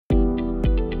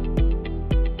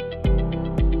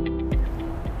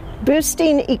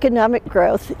Boosting economic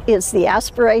growth is the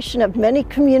aspiration of many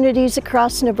communities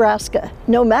across Nebraska,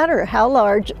 no matter how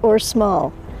large or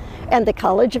small. And the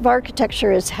College of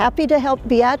Architecture is happy to help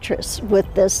Beatrice with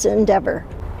this endeavor.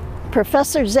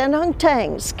 Professor Zhenhong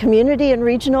Tang's community and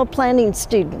regional planning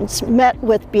students met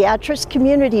with Beatrice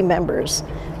community members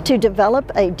to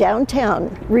develop a downtown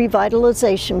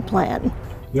revitalization plan.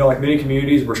 Like many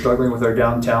communities, we're struggling with our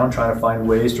downtown, trying to find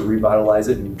ways to revitalize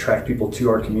it and attract people to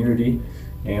our community.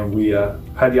 And we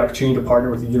had the opportunity to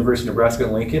partner with the University of Nebraska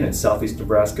at Lincoln and Southeast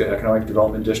Nebraska Economic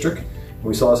Development District. And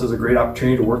we saw this as a great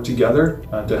opportunity to work together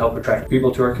to help attract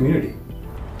people to our community.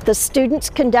 The students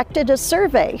conducted a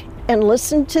survey and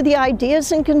listened to the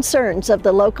ideas and concerns of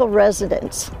the local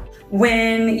residents.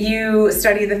 When you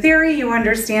study the theory, you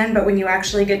understand, but when you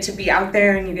actually get to be out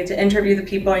there and you get to interview the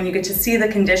people and you get to see the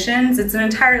conditions, it's an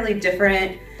entirely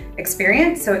different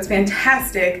experience. So it's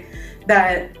fantastic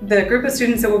that the group of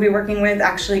students that we'll be working with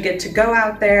actually get to go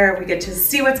out there, we get to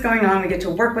see what's going on, we get to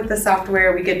work with the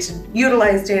software, we get to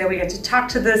utilize data, we get to talk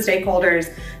to the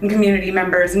stakeholders and community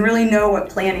members and really know what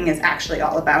planning is actually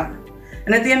all about.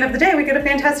 And at the end of the day, we get a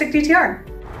fantastic DTR.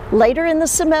 Later in the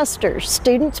semester,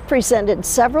 students presented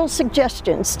several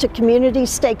suggestions to community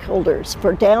stakeholders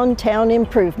for downtown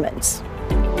improvements.